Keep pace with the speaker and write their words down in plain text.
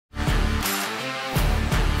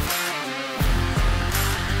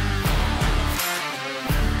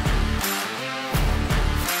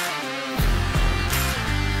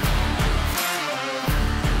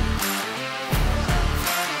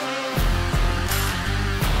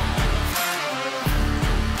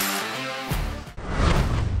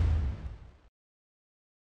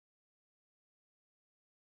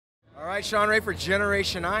right, Shawn Ray for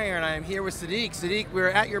Generation Iron. I am here with Sadik. Sadik, we're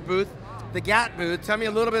at your booth, the GAT booth. Tell me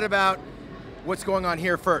a little bit about what's going on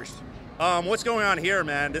here first. What's going on here,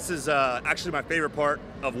 man? This is actually my favorite part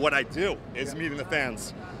of what I do, is meeting the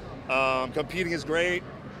fans. Competing is great.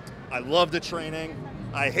 I love the training.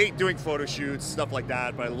 I hate doing photo shoots, stuff like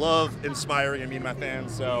that, but I love inspiring and meeting my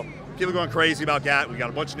fans. So people are going crazy about GAT. We got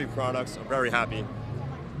a bunch of new products. I'm very happy.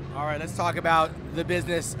 All right, let's talk about the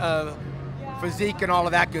business of physique and all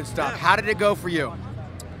of that good stuff. How did it go for you?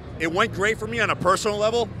 It went great for me on a personal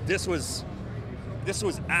level. This was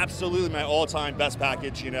absolutely my all-time best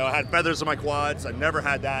package. You know, I had feathers on my quads. I never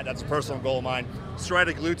had that. That's a personal goal of mine.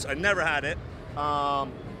 Striated glutes. I never had it.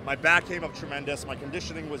 My back came up tremendous. My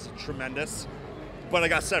conditioning was tremendous, but I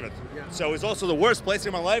got 7th. Yeah. So it was also the worst place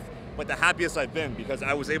in my life, but the happiest I've been because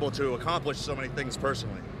I was able to accomplish so many things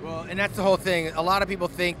personally. Well, and that's the whole thing. A lot of people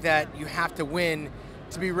think that you have to win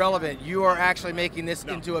to be relevant. You are actually making this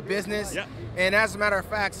into a business. Yeah. And as a matter of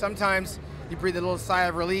fact, sometimes you breathe a little sigh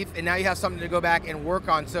of relief and now you have something to go back and work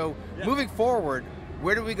on. So moving forward,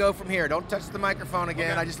 where do we go from here? Don't touch the microphone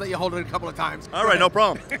again. Okay. I just let you hold it a couple of times. All right, no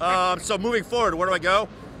problem. So moving forward, where do I go?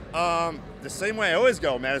 The same way I always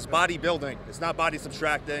go, man. It's bodybuilding. It's not body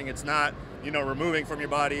subtracting. It's not, you know, removing from your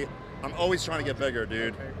body. I'm always trying to get bigger,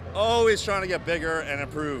 dude. Always trying to get bigger and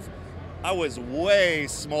improve. I was way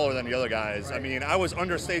smaller than the other guys. I mean, I was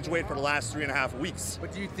under stage weight for the last 3.5 weeks.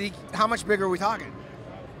 But do you think, how much bigger are we talking?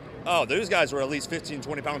 Oh, those guys were at least 15,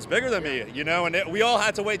 20 pounds bigger than me, you know, and we all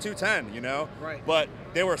had to weigh 210, you know? Right. But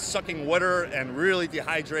they were sucking water and really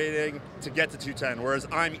dehydrating to get to 210, whereas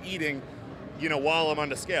I'm eating, you know, while I'm on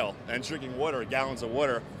the scale and drinking water, gallons of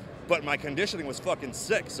water. But my conditioning was fucking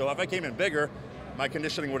sick, so if I came in bigger, my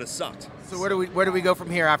conditioning would have sucked. So where do we go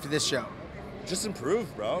from here after this show? Just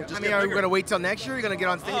improve, bro. Just I mean, are we going to wait till next year? Or are you going to get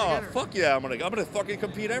on stage again? Oh, fuck yeah. I'm gonna fucking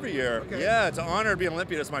compete every year. Okay. Yeah, it's an honor to be an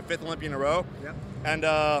Olympia. It's my 5th Olympia in a row. Yep. And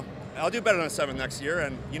I'll do better than 7 next year.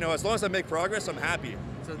 And, you know, as long as I make progress, I'm happy.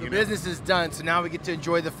 So the business is done, so now we get to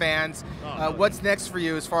enjoy the fans. What's next for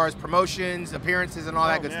you as far as promotions, appearances, and all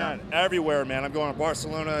that good stuff? Everywhere, man. I'm going to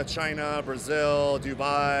Barcelona, China, Brazil,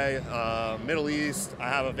 Dubai, Middle East. I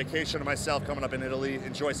have a vacation to myself coming up in Italy.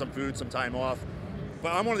 Enjoy some food, some time off.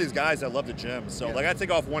 But I'm one of these guys that love the gym. So like I take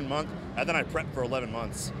off 1 month and then I prep for 11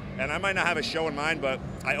 months. And I might not have a show in mind, but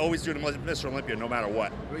I always do the Mr. Olympia no matter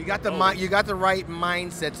what. Well, you got the right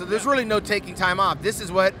mindset. So there's really no taking time off. This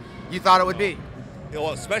is what you thought it would be. Well,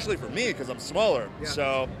 especially for me because I'm smaller. Yeah.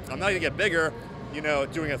 So I'm not gonna get bigger, you know,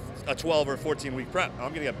 doing a 12 or 14 week prep. I'm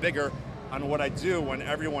gonna get bigger on what I do when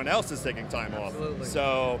everyone else is taking time off.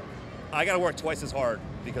 So I gotta work twice as hard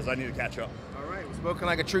because I need to catch up. Spoken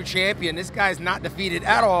like a true champion. This guy's not defeated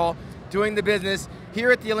at all, doing the business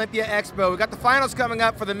here at the Olympia Expo. We got the finals coming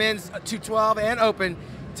up for the men's 212 and open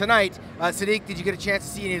tonight. Sadik, did you get a chance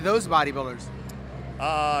to see any of those bodybuilders?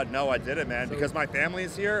 No, I didn't, man, because my family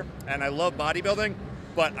is here and I love bodybuilding,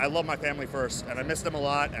 but I love my family first and I miss them a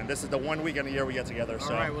lot, and this is the 1 weekend a year we get together. All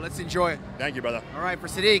right, well, let's enjoy it. Thank you, brother. All right, for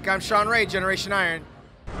Sadik, I'm Shawn Ray, Generation Iron.